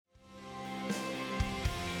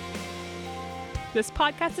This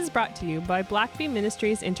podcast is brought to you by Blackaby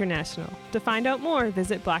Ministries International. To find out more,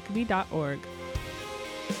 visit blackaby.org.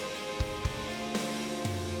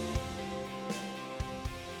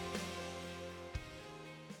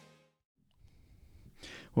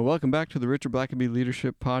 Well, welcome back to the Richard Blackaby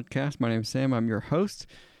Leadership Podcast. My name is Sam. I'm your host,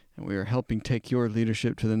 and we are helping take your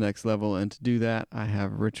leadership to the next level. And to do that, I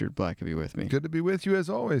have Richard Blackaby with me. Good to be with you as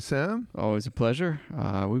always, Sam. Always a pleasure.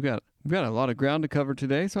 We've got a lot of ground to cover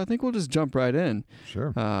today, so I think we'll just jump right in.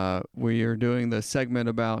 Sure. We are doing the segment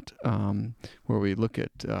about where we look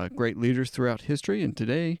at great leaders throughout history, and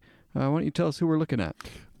today, why don't you tell us who we're looking at?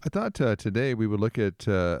 I thought today we would look at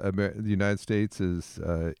the United States'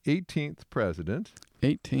 18th president.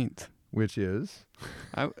 18th. Which is?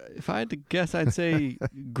 If I had to guess, I'd say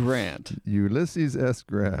Grant. Ulysses S.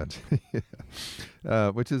 Grant.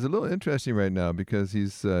 Which is a little interesting right now because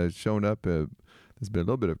he's shown up. There's been a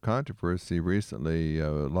little bit of controversy recently. A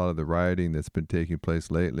lot of the rioting that's been taking place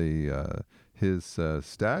lately, his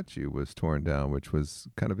statue was torn down, which was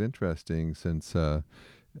kind of interesting since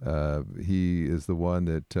he is the one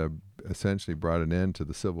that essentially brought an end to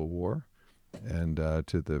the Civil War and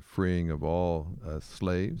to the freeing of all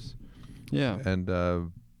slaves. Yeah.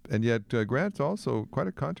 And yet Grant's also quite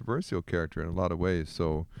a controversial character in a lot of ways.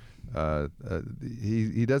 So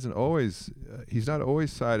he doesn't always he's not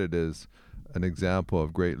always cited as an example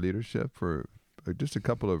of great leadership for just a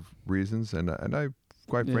couple of reasons. And I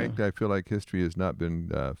quite frankly, I feel like history has not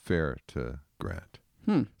been fair to Grant.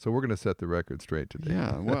 So we're going to set the record straight today.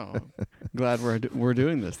 Yeah, well, glad we're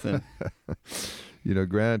doing this then. You know,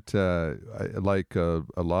 Grant, like a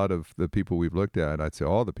lot of the people we've looked at, I'd say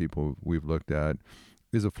all the people we've looked at,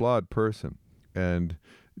 is a flawed person. And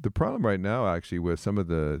the problem right now, actually, with some of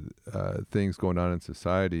the things going on in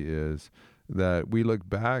society is that we look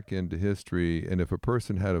back into history, and if a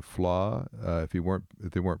person had a flaw, if they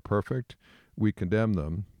weren't perfect, we condemn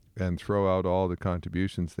them and throw out all the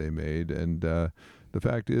contributions they made. And the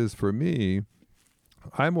fact is, for me,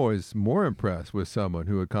 I'm always more impressed with someone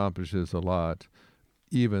who accomplishes a lot,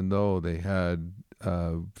 even though they had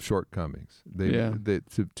shortcomings.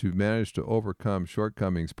 To manage to overcome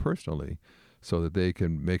shortcomings personally so that they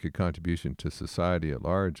can make a contribution to society at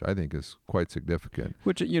large, I think is quite significant.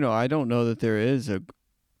 Which, you know, I don't know that there is a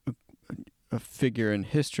figure in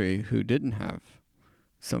history who didn't have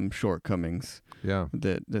some shortcomings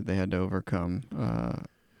that they had to overcome.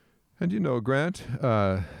 And you know, Grant,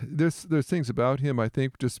 there's things about him, I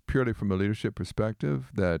think, just purely from a leadership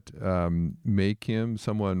perspective that make him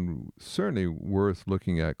someone certainly worth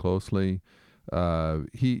looking at closely.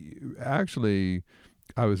 He actually,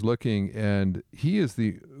 I was looking, and he is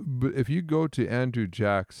if you go to Andrew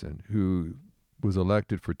Jackson, who was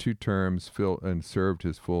elected for 2 terms and served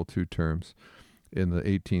his full 2 terms in the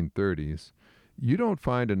 1830s, you don't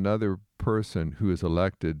find another person who is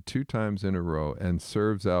elected 2 times in a row and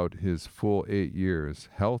serves out his full 8 years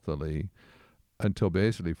healthily until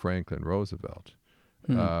basically Franklin Roosevelt.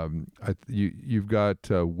 You've got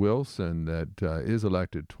Wilson that is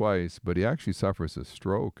elected twice, but he actually suffers a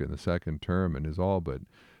stroke in the 2nd term and is all but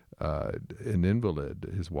an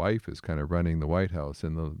invalid. His wife is kind of running the White House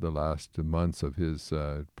in the last months of his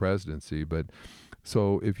presidency. But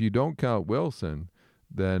so if you don't count Wilson,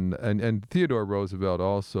 then and Theodore Roosevelt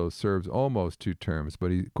also serves almost 2 terms,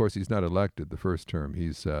 but of course he's not elected the first term.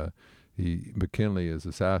 McKinley is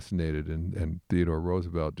assassinated, and Theodore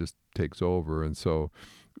Roosevelt just takes over. And so,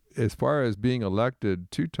 as far as being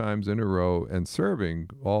elected 2 times in a row and serving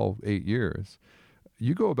all 8 years,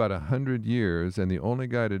 you go about 100 years, and the only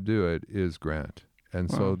guy to do it is Grant.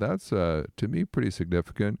 And so that's to me pretty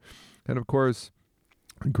significant. And of course,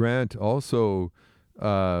 Grant also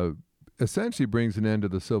essentially brings an end to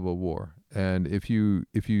the Civil War. And if you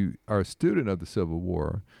are a student of the Civil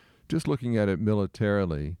War, just looking at it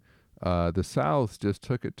militarily, the South just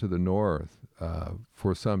took it to the North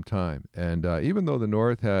for some time. And even though the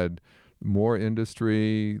North had more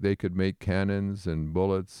industry, they could make cannons and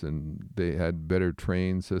bullets, and they had better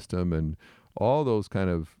train system and all those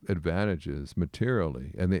kind of advantages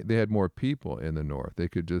materially. And they had more people in the North. They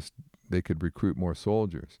could recruit more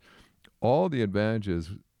soldiers. All the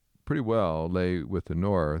advantages pretty well lay with the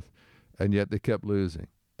North, and yet they kept losing,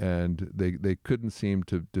 and they couldn't seem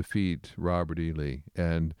to defeat Robert E. Lee.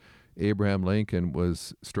 And Abraham Lincoln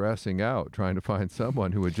was stressing out, trying to find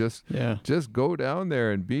someone who would just go down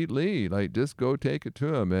there and beat Lee, like just go take it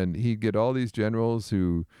to him. And he'd get all these generals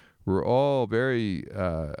who were all very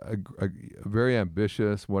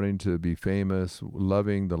ambitious, wanting to be famous,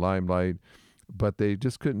 loving the limelight, but they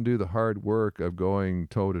just couldn't do the hard work of going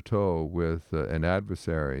toe-to-toe with an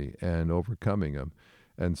adversary and overcoming him.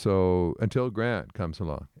 And so until Grant comes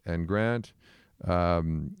along. And Grant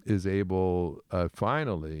is able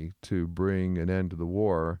finally to bring an end to the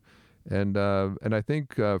war. And I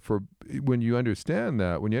think when you understand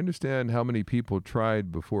that, when you understand how many people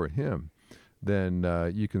tried before him,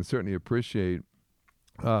 then you can certainly appreciate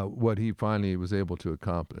what he finally was able to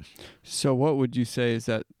accomplish. So what would you say is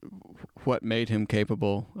that what made him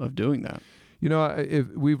capable of doing that? You know, if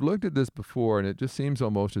we've looked at this before, and it just seems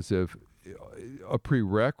almost as if a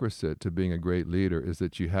prerequisite to being a great leader is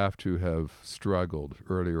that you have to have struggled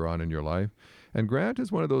earlier on in your life. And Grant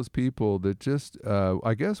is one of those people that just,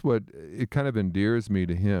 I guess what it kind of endears me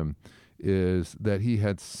to him is that he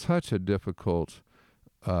had such a difficult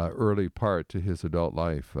early part to his adult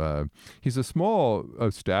life. He's a small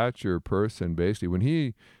of stature person, basically. When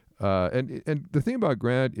he, and the thing about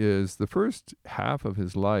Grant is the first half of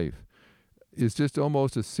his life is just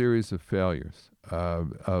almost a series of failures,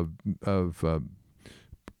 of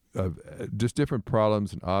just different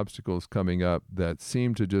problems and obstacles coming up that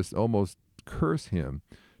seem to just almost curse him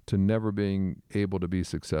to never being able to be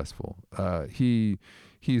successful.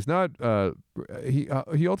 He's not. He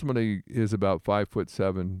ultimately is about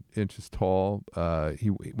 5'7" tall.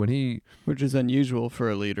 Which is unusual for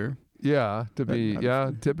a leader. Yeah, to be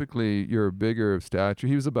typically you're bigger of stature.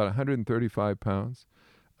 He was about 135 pounds.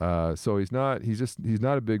 So he's not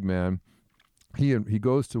a big man. He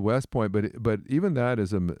goes to West Point, but even that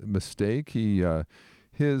is a mistake.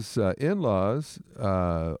 His in-laws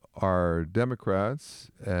are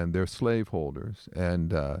Democrats and they're slaveholders,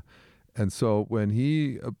 and so when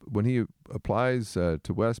he applies to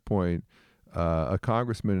West Point, a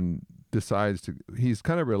congressman decides he's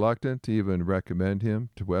kind of reluctant to even recommend him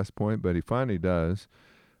to West Point, but he finally does.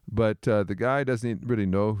 But the guy doesn't really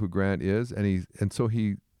know who Grant is, and so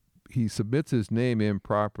he submits his name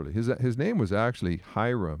improperly. His name was actually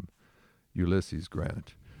Hiram Ulysses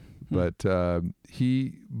Grant, but the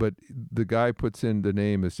guy puts in the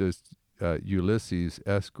name as just Ulysses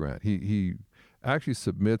S. Grant. He actually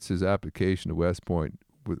submits his application to West Point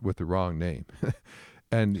with the wrong name.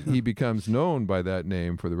 And he becomes known by that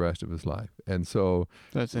name for the rest of his life. And so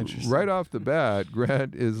that's interesting. Right off the bat,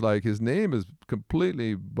 Grant is like, his name is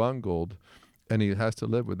completely bungled, and he has to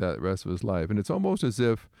live with that the rest of his life. And it's almost as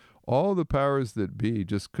if all the powers that be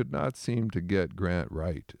just could not seem to get Grant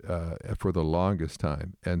right for the longest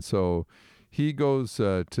time. And so he goes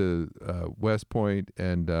to West Point,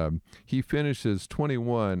 and he finishes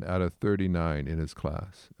 21 out of 39 in his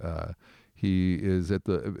class. He is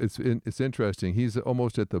it's interesting. He's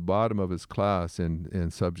almost at the bottom of his class in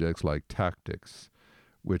subjects like tactics,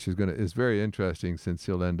 which is very interesting since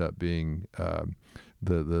he'll end up being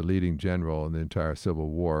the leading general in the entire Civil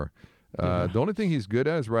War. The only thing he's good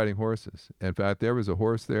at is riding horses. In fact, there was a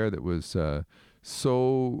horse there that was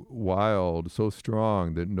so wild, so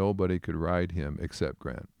strong that nobody could ride him except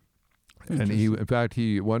Grant. And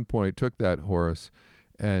he at one point took that horse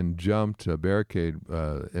and jumped a barricade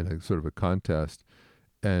in a sort of a contest,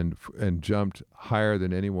 and jumped higher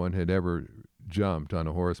than anyone had ever jumped on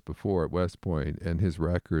a horse before at West Point, and his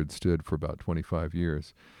record stood for about 25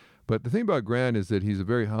 years. But the thing about Grant is that he's a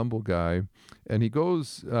very humble guy, and he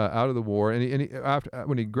goes out of the war, and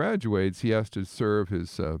when he graduates, he has to serve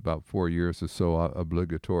his about 4 years or so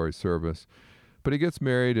obligatory service. But he gets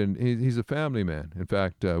married, and he's a family man. In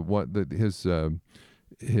fact,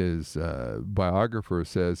 his biographer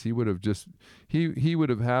says he would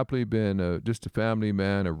have happily been just a family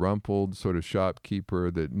man, a rumpled sort of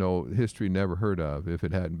shopkeeper that history never heard of if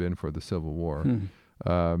it hadn't been for the Civil War.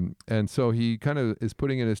 And so he kind of is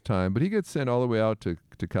putting in his time, but he gets sent all the way out to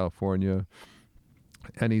California,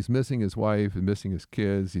 and he's missing his wife and missing his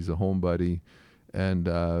kids. He's a homebody, and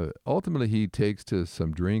ultimately he takes to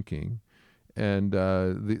some drinking. And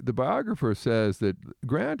the biographer says that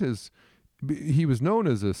Grant he was known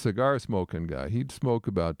as a cigar smoking guy. He'd smoke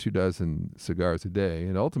about 24 cigars a day,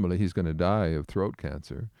 and ultimately he's going to die of throat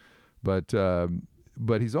cancer. But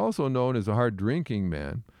he's also known as a hard drinking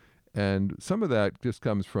man, and some of that just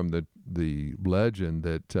comes from the legend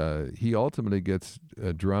that he ultimately gets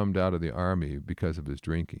drummed out of the army because of his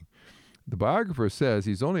drinking. The biographer says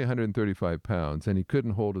he's only 135 pounds and he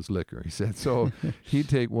couldn't hold his liquor. He said so he'd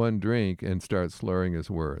take one drink and start slurring his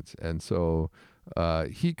words, and so.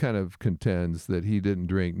 He kind of contends that he didn't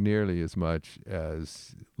drink nearly as much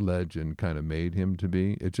as legend kind of made him to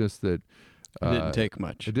be. It's just that it didn't take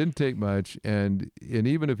much. It didn't take much, and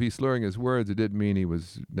even if he's slurring his words, it didn't mean he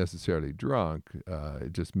was necessarily drunk.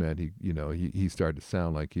 It just meant he started to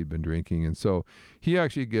sound like he'd been drinking, and so he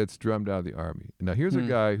actually gets drummed out of the army. Now here's a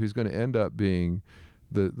guy who's going to end up being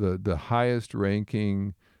the highest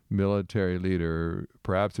ranking military leader,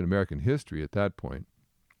 perhaps in American history at that point.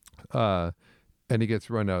 And he gets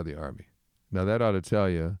run out of the army. Now that ought to tell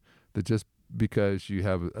you that just because you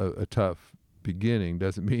have a tough beginning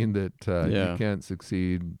doesn't mean that you can't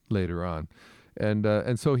succeed later on.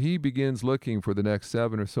 And so he begins looking for the next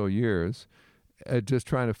 7 or so years at just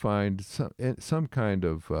trying to find some kind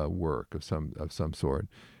of work of some sort.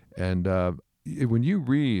 And when you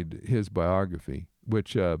read his biography,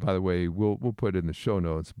 which by the way we'll put in the show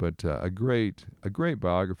notes, but a great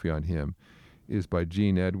biography on him is by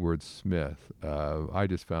Gene Edwards Smith. I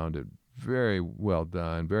just found it very well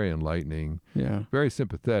done, very enlightening, very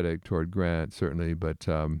sympathetic toward Grant, certainly, but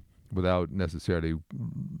without necessarily,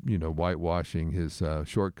 whitewashing his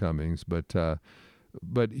shortcomings. But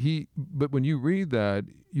when you read that,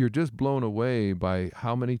 you're just blown away by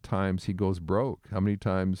how many times he goes broke, how many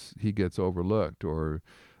times he gets overlooked, or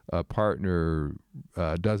a partner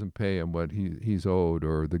doesn't pay him what he's owed,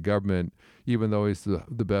 or the government, even though he's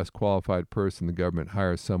the best qualified person, the government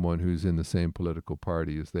hires someone who's in the same political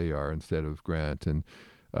party as they are instead of Grant. And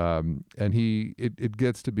it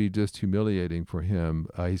gets to be just humiliating for him.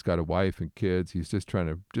 He's got a wife and kids. He's just trying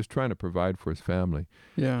to provide for his family.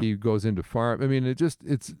 Yeah. He goes into farm. I mean,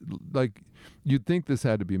 it's like you'd think this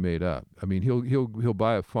had to be made up. I mean, he'll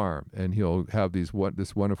buy a farm and he'll have this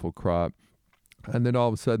wonderful crop, and then all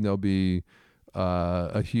of a sudden there'll be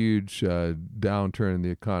a huge downturn in the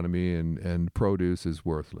economy, and produce is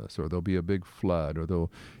worthless, or there'll be a big flood, or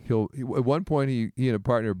at one point he and a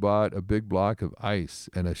partner bought a big block of ice,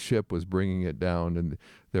 and a ship was bringing it down, and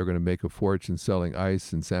they're going to make a fortune selling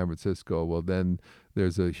ice in San Francisco. Well, then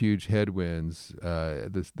there's a huge headwinds.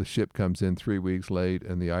 The ship comes in 3 weeks late,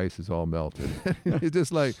 and the ice is all melted. It's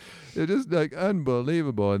just like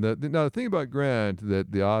unbelievable. And now the thing about Grant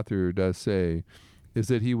that the author does say is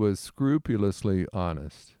that he was scrupulously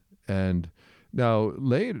honest. And now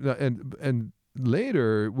later,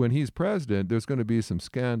 when he's president, there's going to be some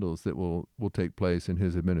scandals that will take place in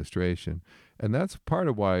his administration. And that's part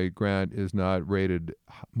of why Grant is not rated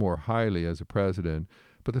more highly as a president.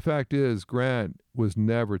 But the fact is, Grant was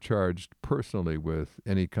never charged personally with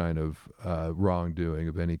any kind of wrongdoing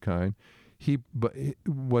of any kind.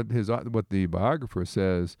 What the biographer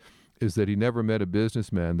says is that he never met a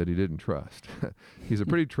businessman that he didn't trust. He's a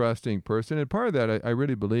pretty trusting person. And part of that, I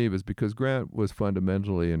really believe, is because Grant was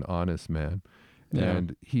fundamentally an honest man. Yeah.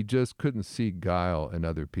 And he just couldn't see guile in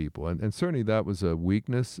other people. And certainly that was a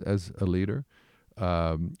weakness as a leader,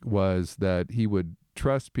 was that he would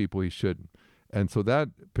trust people he shouldn't. And so that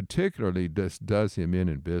particularly just does him in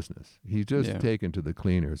business. He's just taken to the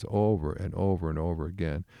cleaners over and over and over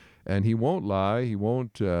again. And he won't lie. He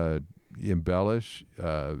won't embellish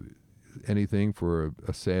anything for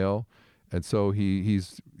a sale. And so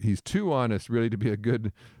he's too honest really to be a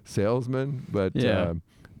good salesman, but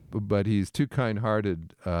he's too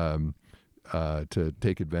kind-hearted to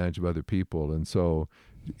take advantage of other people. And so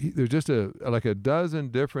there's just a dozen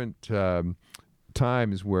different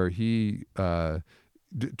times where he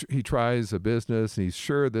tries a business, and he's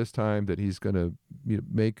sure this time that he's going to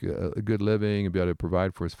make a good living and be able to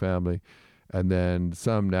provide for his family. And then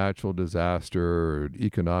some natural disaster or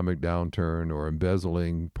economic downturn or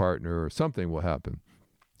embezzling partner or something will happen,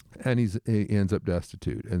 and he ends up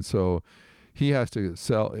destitute. And so he has to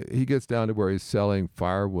sell. He gets down to where he's selling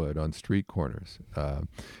firewood on street corners.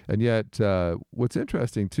 And yet, what's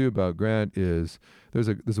interesting too about Grant is there's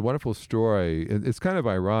a wonderful story. It's kind of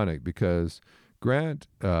ironic because Grant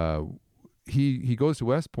he goes to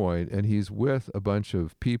West Point and he's with a bunch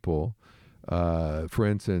of people. For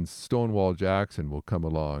instance, Stonewall Jackson will come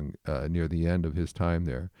along near the end of his time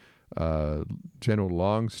there. General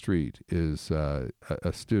Longstreet is a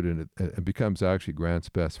student and becomes actually Grant's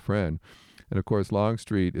best friend. And of course,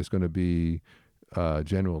 Longstreet is going to be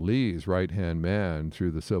General Lee's right-hand man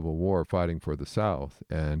through the Civil War, fighting for the South.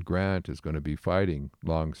 And Grant is going to be fighting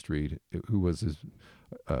Longstreet, who was his,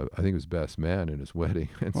 I think, his best man in his wedding.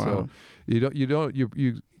 And so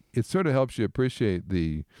it sort of helps you appreciate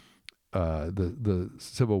the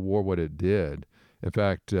Civil War, what it did. In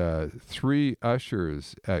fact, 3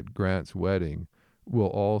 ushers at Grant's wedding will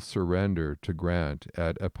all surrender to Grant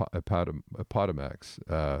at Appomattox.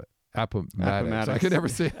 I can never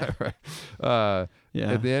say that right.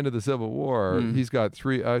 At the end of the Civil War, he's got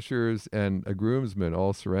 3 ushers and a groomsman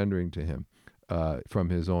all surrendering to him from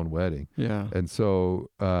his own wedding. Yeah. And so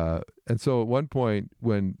at one point,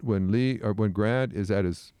 when Grant is at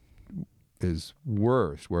his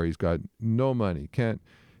worst, where he's got no money,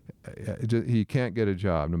 he can't get a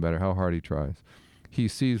job no matter how hard he tries. He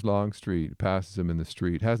sees Longstreet, passes him in the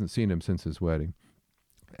street, hasn't seen him since his wedding,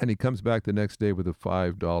 and he comes back the next day with a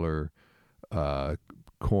 $5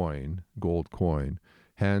 gold coin,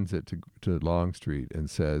 hands it to Longstreet and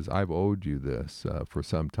says, "I've owed you this for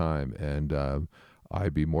some time, and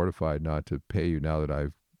I'd be mortified not to pay you now that I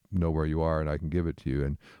know where you are and I can give it to you."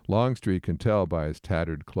 And Longstreet can tell by his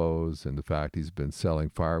tattered clothes and the fact he's been selling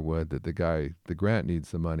firewood that the Grant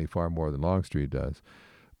needs the money far more than Longstreet does.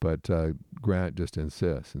 But Grant just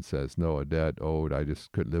insists and says, "No, a debt owed. I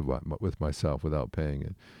just couldn't live with myself without paying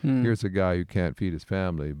it." Here's a guy who can't feed his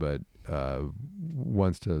family, but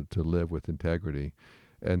wants to live with integrity.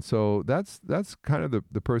 And so that's kind of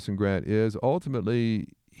the person Grant is. Ultimately,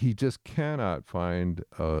 he just cannot find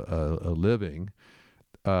a living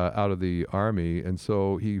out of the Army. And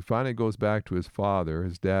so he finally goes back to his father.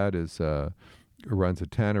 His dad runs a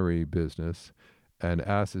tannery business, and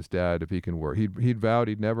asks his dad if he can work. He'd vowed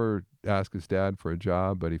he'd never ask his dad for a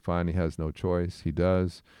job, but he finally has no choice. He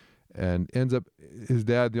does, and ends up, his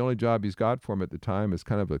dad, the only job he's got for him at the time is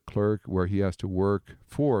kind of a clerk where he has to work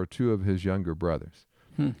for two of his younger brothers.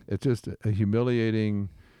 It's just a humiliating,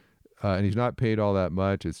 and he's not paid all that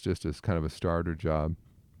much. It's just as kind of a starter job.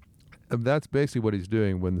 And that's basically what he's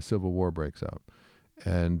doing when the Civil War breaks out.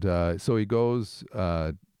 And so he goes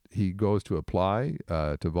to apply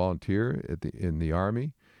to volunteer in the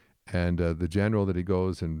Army, and the general that he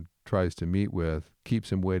goes and tries to meet with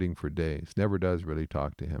keeps him waiting for days, never does really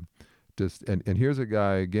talk to him. And here's a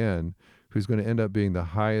guy, again, who's going to end up being the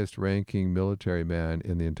highest ranking military man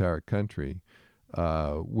in the entire country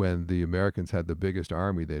when the Americans had the biggest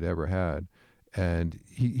army they'd ever had. And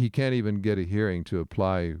he can't even get a hearing to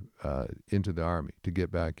apply into the Army, to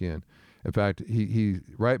get back in. In fact, he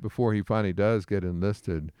right before he finally does get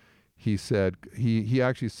enlisted, he said he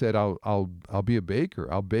actually said, I'll be a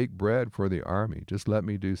baker. I'll bake bread for the Army. Just let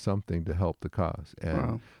me do something to help the cause.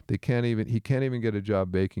 And he can't even get a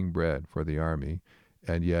job baking bread for the Army,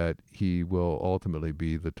 and yet he will ultimately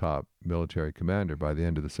be the top military commander by the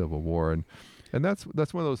end of the Civil War. And that's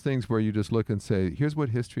one of those things where you just look and say, here's what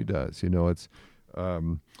history does. It's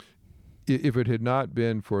if it had not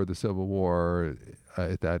been for the Civil War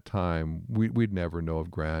at that time, we'd never know of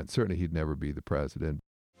Grant. Certainly he'd never be the president.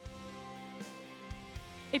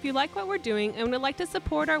 If you like what we're doing and would like to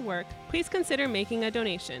support our work, please consider making a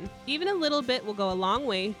donation. Even a little bit will go a long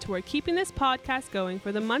way toward keeping this podcast going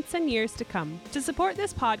for the months and years to come. To support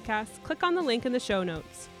this podcast, click on the link in the show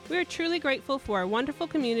notes. We are truly grateful for our wonderful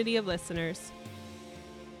community of listeners.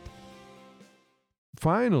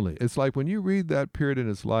 Finally, it's like when you read that period in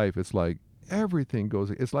his life, it's like everything goes.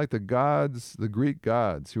 It's like the gods, the Greek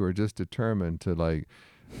gods, who are just determined to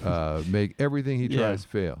make everything he tries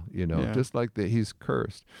fail. Just like he's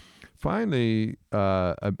cursed. Finally,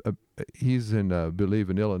 he's in believe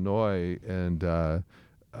in Illinois, and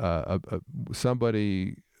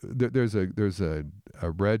somebody there's a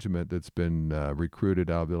regiment that's been recruited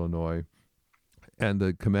out of Illinois, and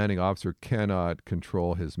the commanding officer cannot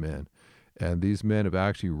control his men. And these men have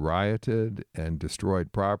actually rioted and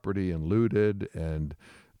destroyed property and looted, and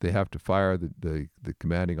they have to fire the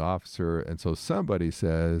commanding officer. And so somebody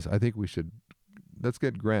says, I think let's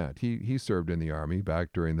get Grant. He served in the Army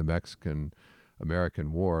back during the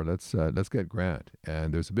Mexican-American War. Let's get Grant.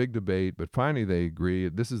 And there's a big debate, but finally they agree.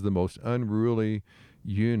 This is the most unruly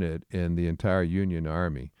unit in the entire Union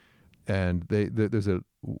Army. And there's a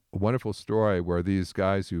wonderful story where these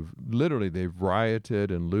guys they've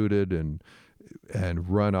rioted and looted and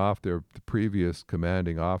run off the previous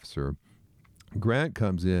commanding officer. Grant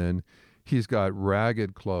comes in. He's got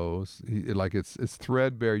ragged clothes, it's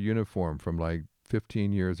threadbare uniform from like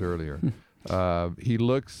 15 years earlier. He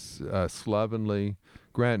looks slovenly.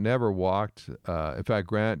 Grant never walked. In fact,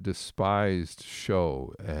 Grant despised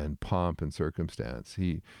show and pomp and circumstance.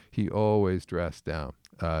 He always dressed down.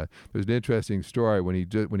 There's an interesting story when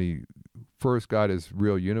he first got his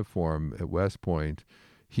real uniform at West Point.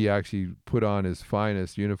 He actually put on his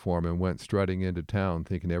finest uniform and went strutting into town,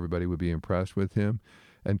 thinking everybody would be impressed with him.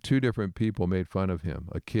 And two different people made fun of him,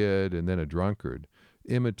 a kid and then a drunkard,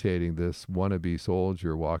 imitating this wannabe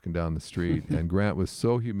soldier walking down the street. And Grant was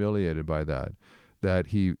so humiliated by that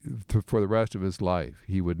he, for the rest of his life,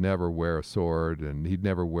 he would never wear a sword, and he'd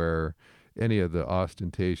never wear any of the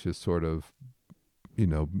ostentatious sort of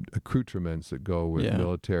accoutrements that go with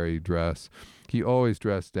military dress. He always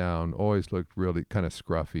dressed down, always looked really kind of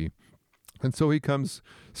scruffy. And so he comes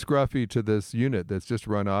scruffy to this unit that's just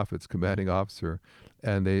run off its commanding officer.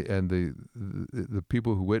 And the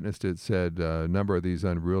people who witnessed it said a number of these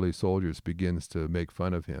unruly soldiers begins to make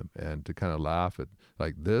fun of him and to kind of laugh at,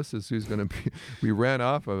 like, this is who's going to be. We ran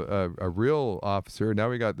off a real officer. Now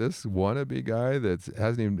we got this wannabe guy that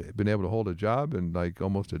hasn't even been able to hold a job in like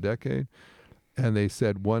almost a decade. And they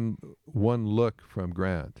said one look from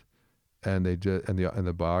Grant, and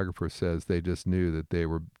the biographer says they just knew that they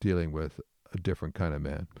were dealing with a different kind of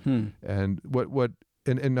man. And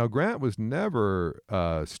and now Grant was never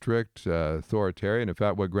strict authoritarian. In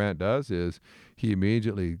fact, what Grant does is he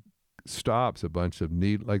immediately stops a bunch of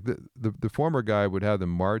the former guy would have them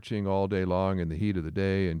marching all day long in the heat of the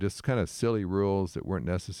day and just kind of silly rules that weren't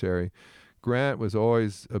necessary. Grant was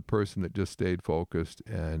always a person that just stayed focused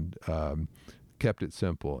and kept it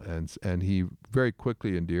simple, and he very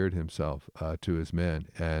quickly endeared himself to his men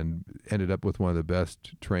and ended up with one of the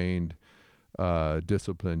best trained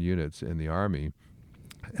disciplined units in the army.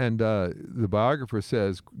 And the biographer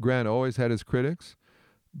says Grant always had his critics,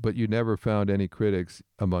 but you never found any critics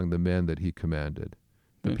among the men that he commanded.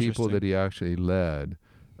 The people that he actually led,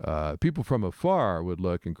 people from afar would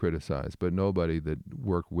look and criticize, but nobody that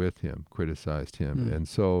worked with him criticized him. And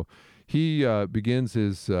so he begins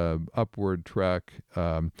his upward trek,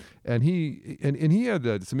 and he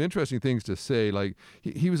had some interesting things to say. Like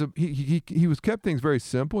he was kept things very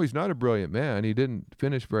simple. He's not a brilliant man. He didn't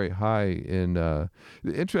finish very high in.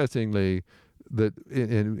 Interestingly, that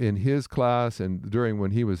in his class and during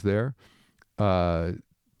when he was there,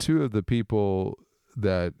 two of the people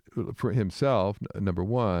that for himself, number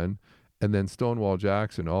one, and then Stonewall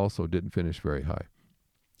Jackson also didn't finish very high.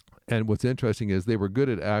 And what's interesting is they were good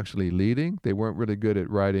at actually leading. They weren't really good at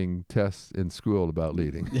writing tests in school about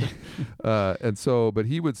leading. And so, but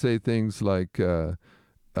he would say things like that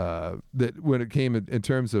when it came in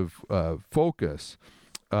terms of focus,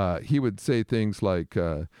 he would say things like,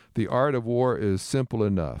 the art of war is simple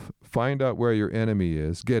enough. Find out where your enemy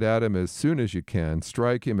is, get at him as soon as you can,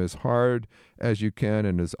 strike him as hard as you can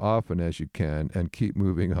and as often as you can, and keep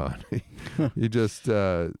moving on. he just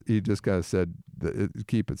kind of said,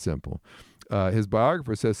 keep it simple. His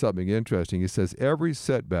biographer says something interesting. He says, every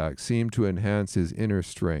setback seemed to enhance his inner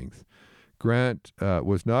strength. Grant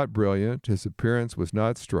was not brilliant. His appearance was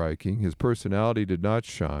not striking. His personality did not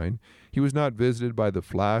shine. He was not visited by the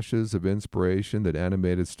flashes of inspiration that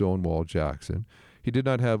animated Stonewall Jackson. He did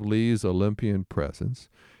not have Lee's Olympian presence.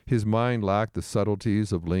 His mind lacked the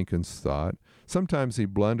subtleties of Lincoln's thought. Sometimes he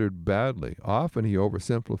blundered badly. Often he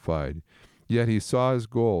oversimplified. Yet he saw his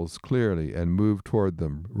goals clearly and moved toward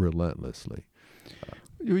them relentlessly.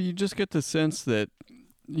 You just get the sense that,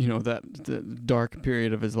 that the dark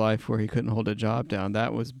period of his life where he couldn't hold a job down,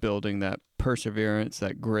 that was building that perseverance,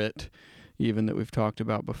 that grit, even that we've talked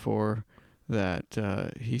about before, that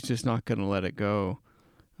he's just not going to let it go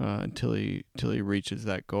until he reaches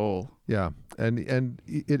that goal. Yeah, and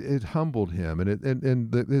it humbled him,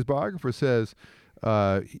 and his biographer says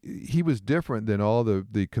he was different than all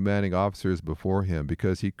the commanding officers before him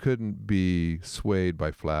because he couldn't be swayed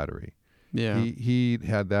by flattery. Yeah, he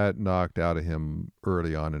had that knocked out of him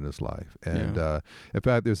early on in his life. And in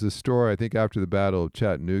fact, there's a story, I think after the Battle of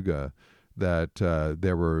Chattanooga, that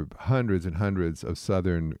there were hundreds and hundreds of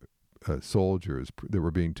Southern soldiers that were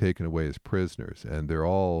being taken away as prisoners, and they're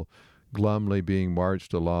all glumly being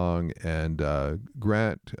marched along, and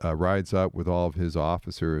Grant rides up with all of his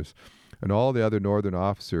officers, and all the other Northern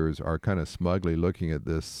officers are kind of smugly looking at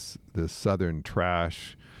this Southern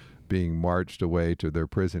trash being marched away to their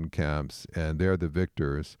prison camps, and they're the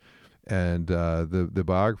victors. And the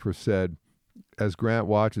biographer said, as Grant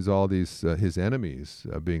watches all these his enemies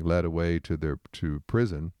being led away to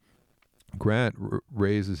prison, Grant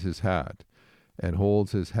raises his hat and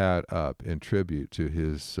holds his hat up in tribute to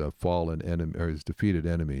his fallen enemy or his defeated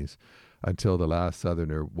enemies until the last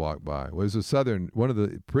Southerner walked by. Well, it was one of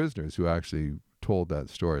the prisoners who actually told that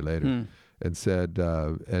story later. And said,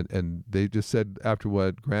 and they just said after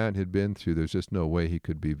what Grant had been through, there's just no way he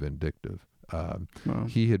could be vindictive. Wow.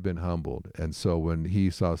 He He had been humbled, and so when he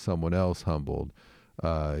saw someone else humbled,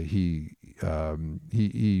 he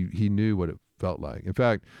knew what it felt like. In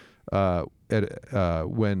fact,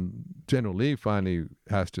 when General Lee finally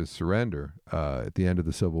has to surrender at the end of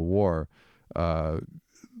the Civil War,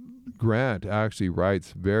 Grant actually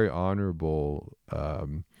writes very honorable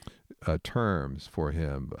terms for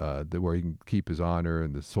him, where he can keep his honor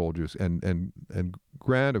and the soldiers. And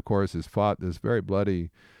Grant, of course, has fought this very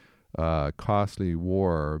bloody, costly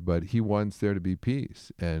war, but he wants there to be peace.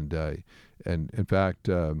 And in fact,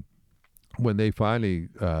 when they finally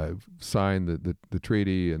signed the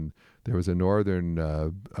treaty, and there was a Northern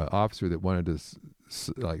officer that wanted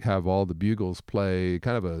to have all the bugles play,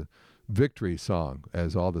 kind of a victory song,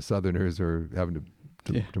 as all the Southerners are having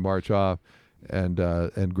to march off.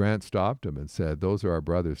 And Grant stopped him and said, those are our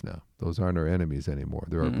brothers now. Those aren't our enemies anymore.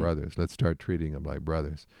 They're our brothers. Let's start treating them like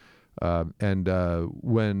brothers.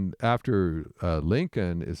 When after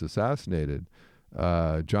Lincoln is assassinated,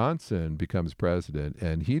 Johnson becomes president,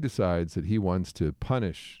 and he decides that he wants to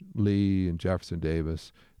punish Lee and Jefferson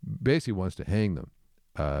Davis, basically wants to hang them.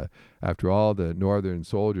 After all the Northern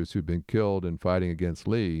soldiers who'd been killed in fighting against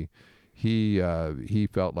Lee, he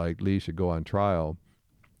felt like Lee should go on trial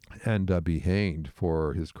and be hanged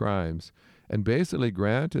for his crimes. And basically,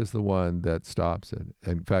 Grant is the one that stops it.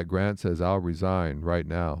 In fact, Grant says, "I'll resign right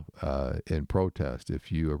now in protest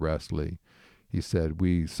if you arrest Lee." He said,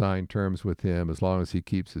 "We signed terms with him. As long as he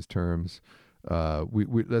keeps his terms,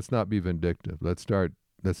 let's not be vindictive. Let's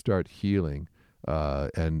start healing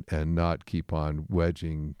and not keep on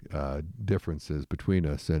wedging differences between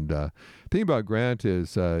us." And the thing about Grant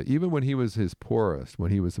is, even when he was his poorest,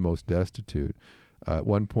 when he was the most destitute, at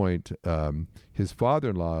one point, his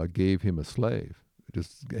father-in-law gave him a slave.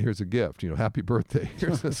 Just, here's a gift, happy birthday,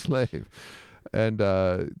 here's a slave. And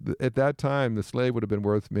at that time, the slave would have been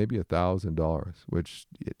worth maybe $1,000, which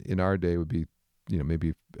in our day would be,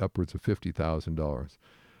 maybe upwards of $50,000.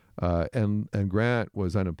 And Grant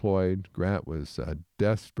was unemployed. Grant was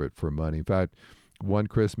desperate for money. In fact, one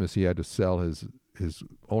Christmas he had to sell his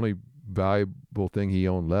only valuable thing he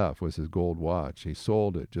owned left was his gold watch. He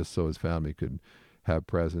sold it just so his family could have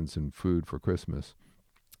presents and food for Christmas.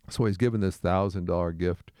 So he's given this $1,000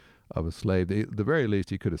 gift of a slave. The very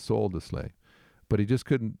least, he could have sold the slave, but he just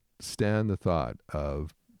couldn't stand the thought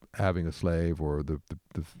of having a slave or the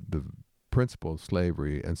principle of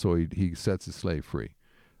slavery, and so he sets his slave free.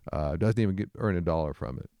 Doesn't even earn $1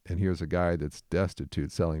 from it. And here's a guy that's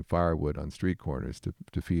destitute, selling firewood on street corners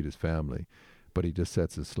to feed his family, but he just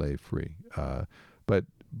sets his slave free. But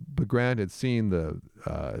Grant had seen the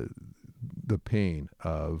pain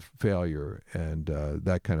of failure and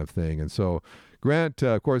that kind of thing. And so Grant,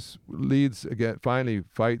 of course, finally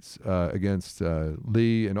fights against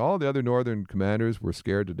Lee, and all the other Northern commanders were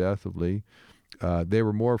scared to death of Lee. They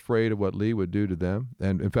were more afraid of what Lee would do to them.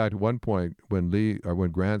 And in fact, at one point, when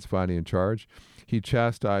Grant's finally in charge, he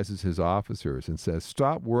chastises his officers and says,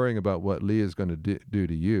 "Stop worrying about what Lee is going to do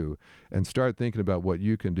to you, and start thinking about what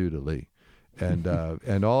you can do to Lee." And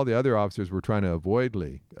and all the other officers were trying to avoid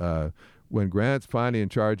Lee. When Grant's finally in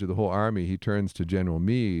charge of the whole army, he turns to General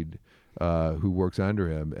Meade, who works under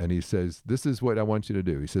him, and he says, "This is what I want you to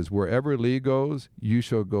do." He says, "Wherever Lee goes, you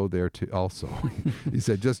shall go there too also." He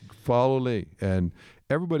said, "Just follow Lee." And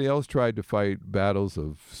everybody else tried to fight battles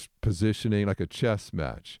of positioning, like a chess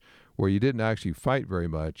match, where you didn't actually fight very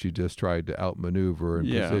much. You just tried to outmaneuver and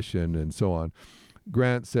position and so on.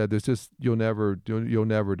 Grant said, you'll never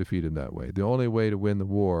defeat him that way. The only way to win the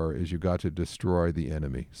war is you've got to destroy the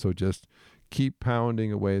enemy. So just keep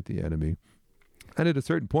pounding away at the enemy. And at a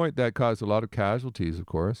certain point, that caused a lot of casualties, of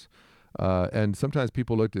course. And sometimes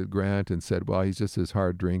people looked at Grant and said, well, he's just this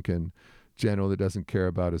hard-drinking general that doesn't care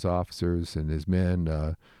about his officers and his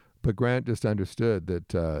men. But Grant just understood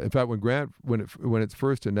that, in fact, when it's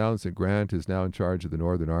first announced that Grant is now in charge of the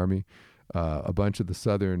Northern Army, a bunch of the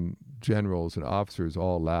Southern generals and officers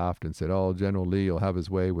all laughed and said, "Oh, General Lee will have his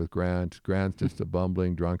way with Grant. Grant's just a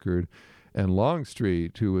bumbling drunkard." And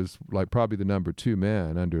Longstreet, who was like probably the number 2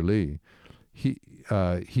 man under Lee,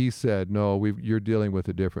 he said, "No, you're dealing with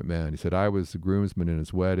a different man." He said, "I was the groomsman in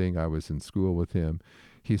his wedding. I was in school with him."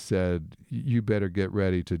 He said, "You better get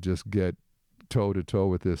ready to just get toe-to-toe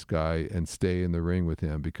with this guy and stay in the ring with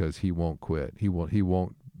him, because he won't quit. He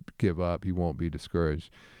won't give up. He won't be discouraged."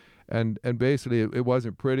 And basically, it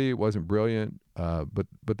wasn't pretty, it wasn't brilliant, but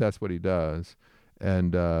that's what he does,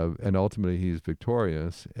 and ultimately he's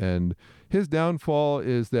victorious. And his downfall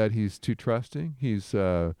is that he's too trusting. He's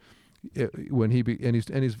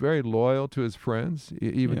he's very loyal to his friends,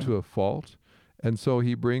 even to a fault, and so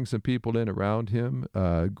he brings some people in around him.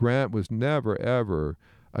 Grant was never ever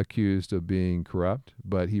accused of being corrupt,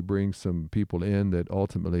 but he brings some people in that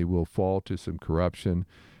ultimately will fall to some corruption.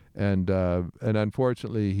 And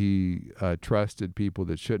unfortunately, he trusted people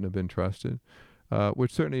that shouldn't have been trusted,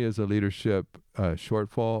 which certainly is a leadership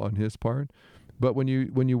shortfall on his part. But when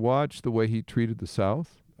you watch the way he treated the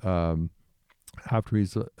South after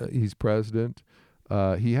he's president,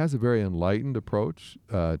 he has a very enlightened approach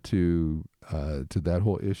to that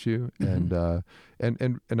whole issue.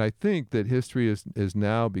 Mm-hmm. And I think that history is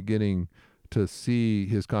now beginning to see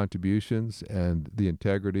his contributions and the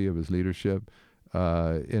integrity of his leadership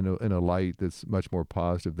in a light that's much more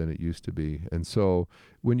positive than it used to be. And so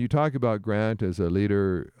when you talk about Grant as a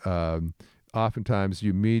leader, oftentimes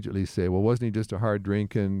you immediately say, well, wasn't he just a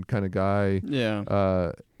hard-drinking kind of guy?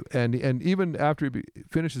 Yeah. And even after he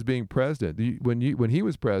finishes being president, when he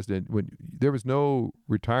was president, there was no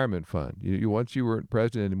retirement fund. Once you weren't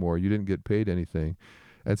president anymore, you didn't get paid anything.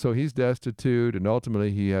 And so he's destitute, and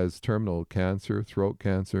ultimately he has terminal cancer, throat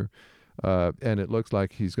cancer. And it looks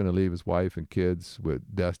like he's going to leave his wife and kids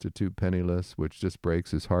with destitute, penniless, which just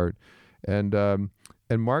breaks his heart. And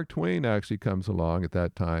Mark Twain actually comes along at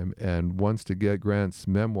that time and wants to get Grant's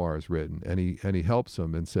memoirs written, and he helps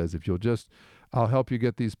him and says, if you'll just, I'll help you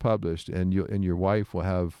get these published, and your wife will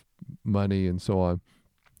have money and so on.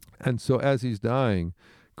 And so as he's dying,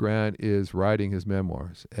 Grant is writing his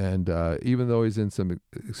memoirs, and even though he's in some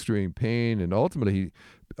extreme pain, and ultimately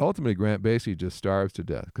Grant basically just starves to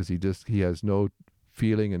death because he has no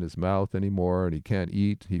feeling in his mouth anymore, and he can't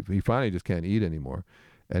eat. He finally just can't eat anymore,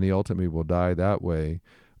 and he ultimately will die that way.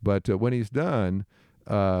 But when he's done,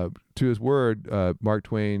 to his word, Mark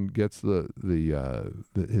Twain gets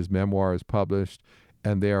his memoirs published,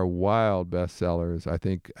 and they are wild bestsellers. I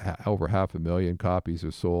think over 500,000 copies are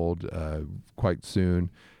sold quite soon.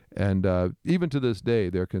 And even to this day,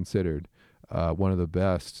 they're considered one of the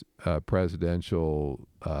best presidential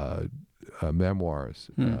memoirs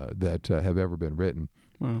that have ever been written.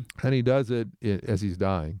 Wow. And he does it as he's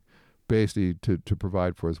dying, basically to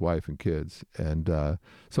provide for his wife and kids. And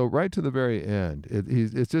so right to the very end,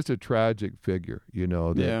 it's just a tragic figure, you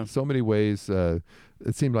know. Yeah. So many ways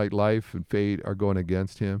it seemed like life and fate are going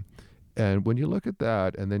against him. And when you look at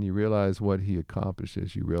that and then you realize what he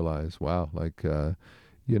accomplishes, you realize, wow, like,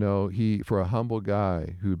 you know, for a humble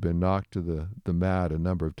guy who'd been knocked to the mat a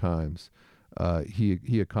number of times,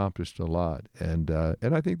 he accomplished a lot. And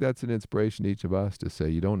I think that's an inspiration to each of us to say,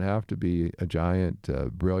 you don't have to be a giant,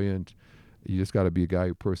 brilliant. You just got to be a guy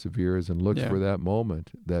who perseveres and looks for that moment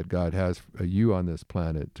that God has you on this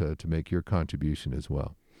planet to make your contribution as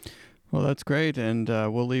well. Well, that's great, and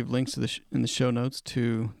we'll leave links to in the show notes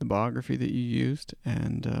to the biography that you used,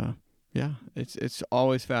 and yeah, it's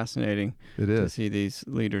always fascinating to see these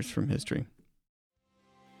leaders from history.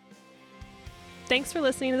 Thanks for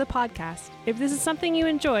listening to the podcast. If this is something you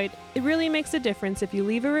enjoyed, it really makes a difference if you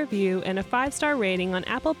leave a review and a 5-star rating on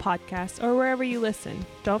Apple Podcasts or wherever you listen.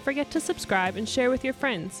 Don't forget to subscribe and share with your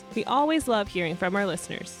friends. We always love hearing from our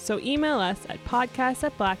listeners, so email us at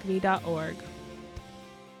podcast@blackme.org.